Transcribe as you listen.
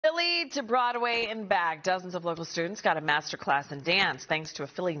Philly to Broadway and back. Dozens of local students got a master class in dance thanks to a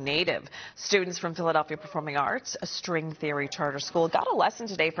Philly native. Students from Philadelphia Performing Arts, a string theory charter school, got a lesson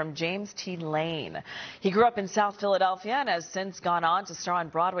today from James T. Lane. He grew up in South Philadelphia and has since gone on to star on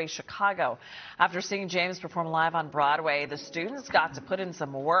Broadway Chicago. After seeing James perform live on Broadway, the students got to put in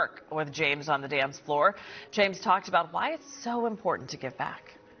some work with James on the dance floor. James talked about why it's so important to give back.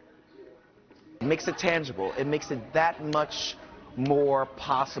 It makes it tangible. It makes it that much more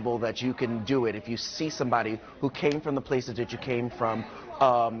possible that you can do it. If you see somebody who came from the places that you came from,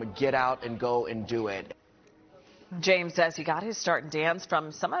 get out and go and do it. James says he got his start in dance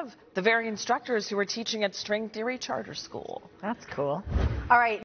from some of the very instructors who were teaching at String Theory Charter School. That's cool. All right.